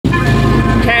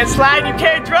can't slide, you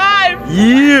can't drive.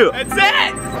 Yeah. That's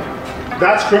it.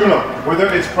 That's criminal. Whether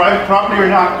it's private property or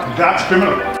not, that's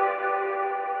criminal.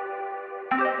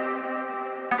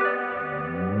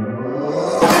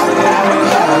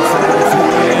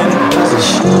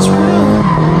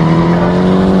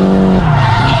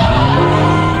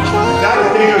 That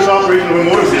is dangerous operation of a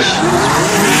motorcycle.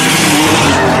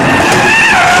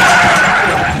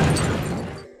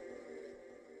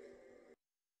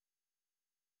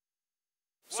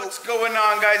 What's going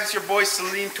on, guys? It's your boy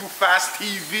Salim, TooFast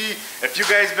TV. If you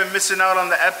guys been missing out on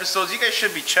the episodes, you guys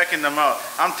should be checking them out.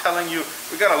 I'm telling you,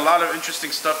 we got a lot of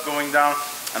interesting stuff going down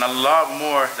and a lot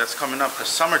more that's coming up, because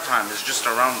summertime is just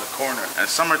around the corner. And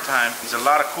summertime, there's a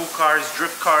lot of cool cars,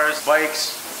 drift cars,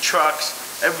 bikes,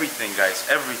 trucks, everything, guys,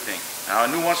 everything. Now,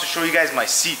 Anu wants to show you guys my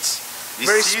seats. These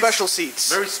Very seats, special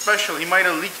seats. Very special. He might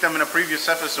have leaked them in a previous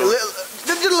episode.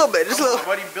 Just a little bit, just a little.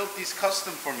 Buddy built these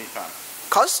custom for me, fam.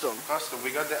 Custom? Custom.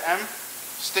 We got the M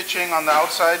stitching on the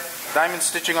outside, diamond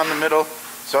stitching on the middle.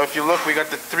 So if you look, we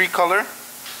got the 3 color,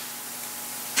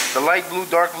 the light blue,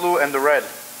 dark blue, and the red,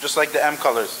 just like the M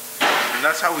colors. And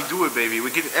that's how we do it, baby. We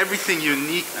get everything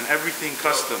unique and everything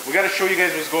custom. We got to show you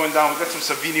guys what's going down. We got some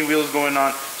Savini wheels going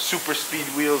on, super speed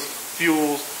wheels,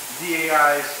 fuels,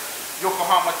 DAIs,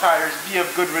 Yokohama tires, BF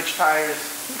Goodrich tires,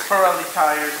 Pirelli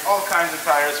tires, all kinds of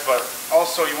tires. But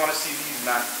also, you want to see these,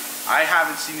 man. I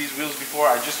haven't seen these wheels before.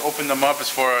 I just opened them up. It's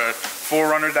for a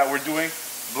 4Runner that we're doing.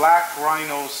 Black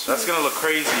Rhinos. That's gonna look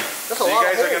crazy. So you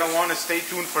guys are gonna want to stay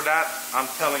tuned for that. I'm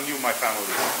telling you, my family.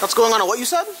 That's going on a what you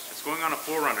said? It's going on a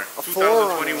 4Runner. A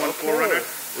 2021 okay. 4Runner.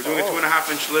 We're doing a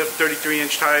 2.5-inch lift,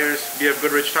 33-inch tires, BF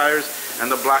Goodrich tires, and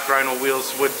the Black Rhino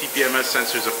wheels with TPMS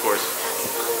sensors, of course.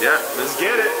 Yeah, let's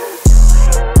get it.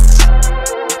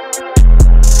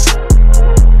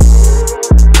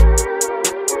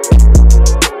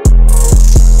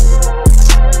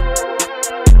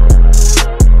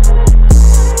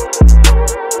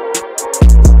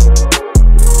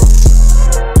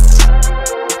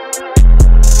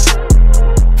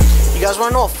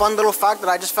 Want to know a fun little fact that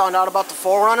I just found out about the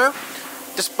 4Runner?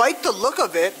 Despite the look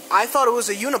of it, I thought it was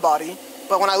a unibody,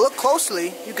 but when I look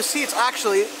closely, you can see it's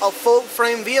actually a full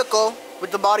frame vehicle with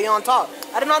the body on top.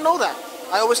 I did not know that.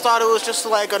 I always thought it was just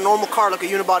like a normal car, like a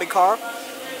unibody car,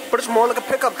 but it's more like a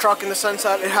pickup truck in the sense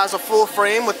that it has a full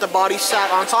frame with the body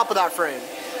sat on top of that frame,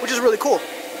 which is really cool.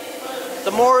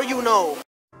 The more you know.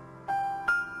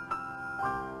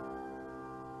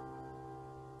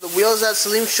 The wheels that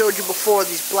Salim showed you before,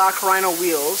 these Black Rhino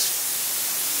wheels,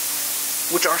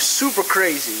 which are super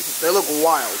crazy. They look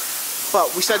wild. But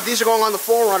we said these are going on the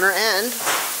 4Runner, and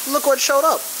look what showed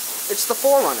up. It's the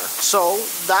 4Runner. So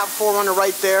that 4Runner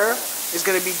right there is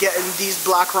going to be getting these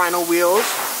Black Rhino wheels,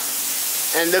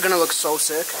 and they're going to look so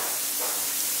sick.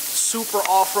 Super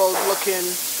off-road looking,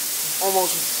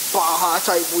 almost Baja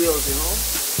type wheels, you know?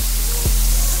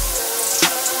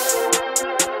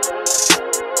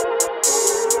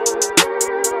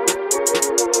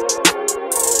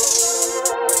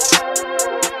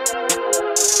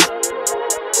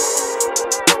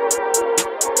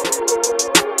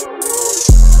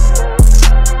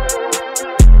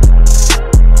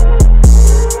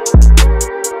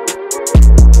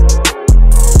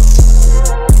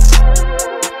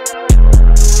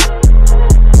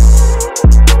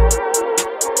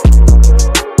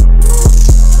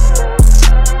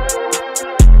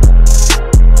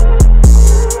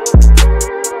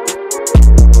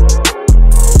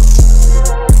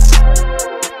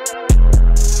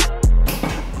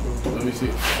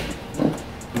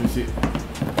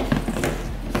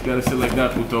 Gotta sit like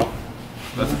that, puto.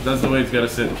 That's the way it's gotta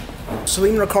sit.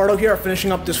 Salim and Ricardo here are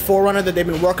finishing up this 4Runner that they've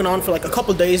been working on for like a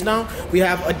couple days now. We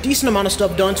have a decent amount of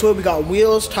stuff done to it. We got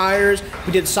wheels, tires,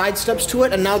 we did side steps to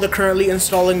it, and now they're currently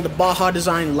installing the Baja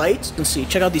Design lights. You can see,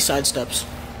 check out these side steps.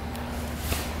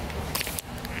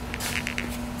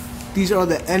 These are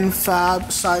the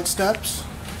N-Fab side steps,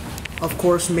 of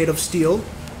course made of steel.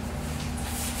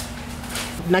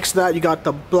 Next to that, you got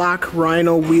the Black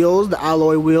Rhino wheels, the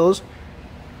alloy wheels.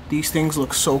 These things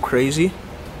look so crazy.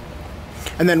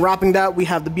 And then wrapping that, we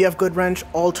have the BF Goodrich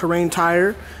all-terrain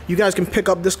tire. You guys can pick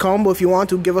up this combo if you want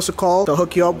to. Give us a call. They'll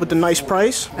hook you up with a nice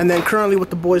price. And then currently what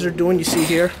the boys are doing, you see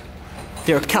here,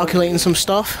 they're calculating some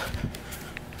stuff,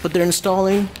 but they're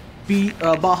installing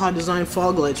Baja Design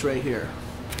fog lights right here.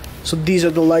 So these are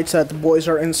the lights that the boys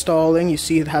are installing. You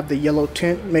see it have the yellow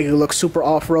tint, make it look super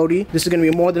off-roady. This is going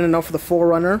to be more than enough for the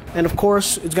 4Runner. And of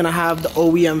course, it's going to have the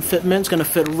OEM fitment. It's going to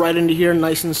fit right into here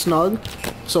nice and snug.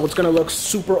 So it's going to look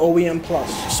super OEM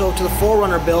plus. So to the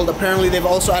 4Runner build, apparently they've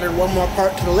also added one more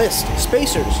part to the list,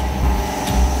 spacers.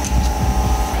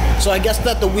 So I guess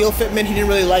that the wheel fitment, he didn't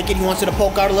really like it. He wants it to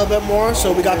poke out a little bit more.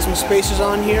 So we got some spacers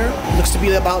on here. Looks to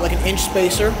be about like an inch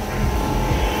spacer.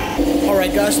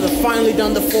 Alright guys, so they're finally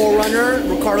done the 4Runner.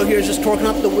 Ricardo here is just torquing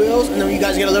up the wheels, and then you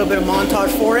guys get a little bit of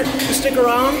montage for it. Just stick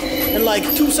around, in like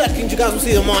 2 seconds you guys will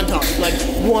see the montage. Like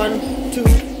 1, 2,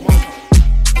 montage.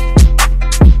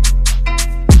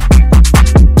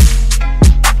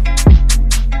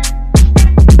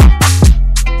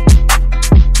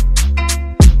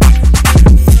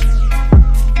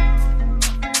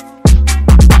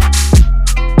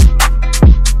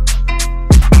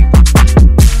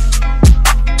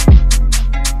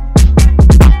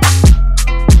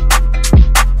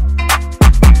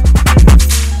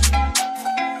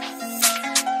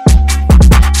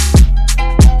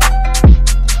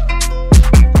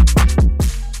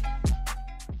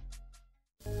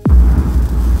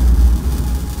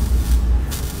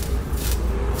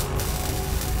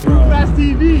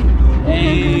 TV.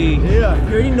 Hey. Yeah.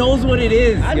 He already knows what it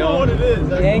is. I know what it is.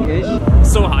 Yankish.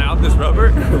 So high off this rubber.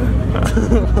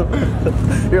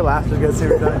 Your laughter gets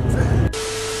every time.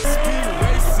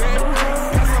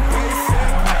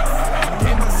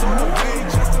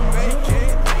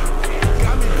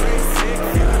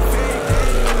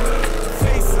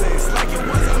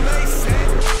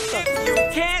 You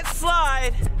can't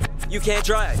slide. You can't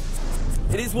drive.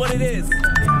 It is what it is.